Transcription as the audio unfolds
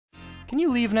Can you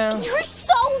leave now? You're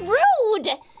so rude!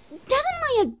 Doesn't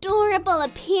my adorable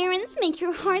appearance make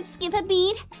your heart skip a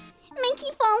beat? Make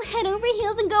you fall head over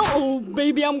heels and go, oh,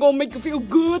 baby, I'm gonna make you feel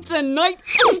good tonight.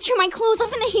 And then tear my clothes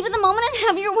off in the heat of the moment and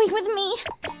have your way with me.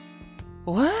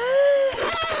 What?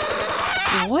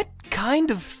 What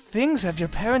kind of things have your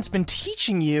parents been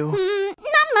teaching you?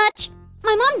 Not much.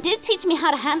 My mom did teach me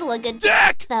how to handle a good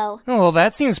dick, though. Oh, well,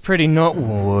 that seems pretty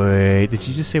Wait, did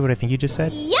you just say what I think you just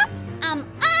said? Yep, I'm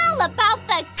all about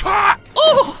the cock!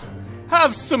 Oh!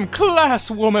 Have some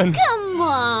class, woman! Come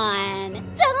on,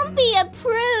 don't be a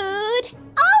prude.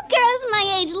 All girls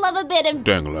my age love a bit of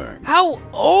dangling. How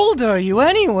old are you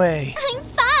anyway? I'm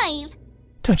 5.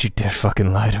 Don't you dare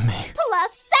fucking lie to me.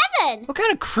 +7. What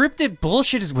kind of cryptid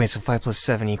bullshit is— wait, so 5 +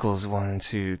 7 = 1,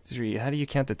 2, 3. How do you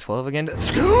count to 12 again?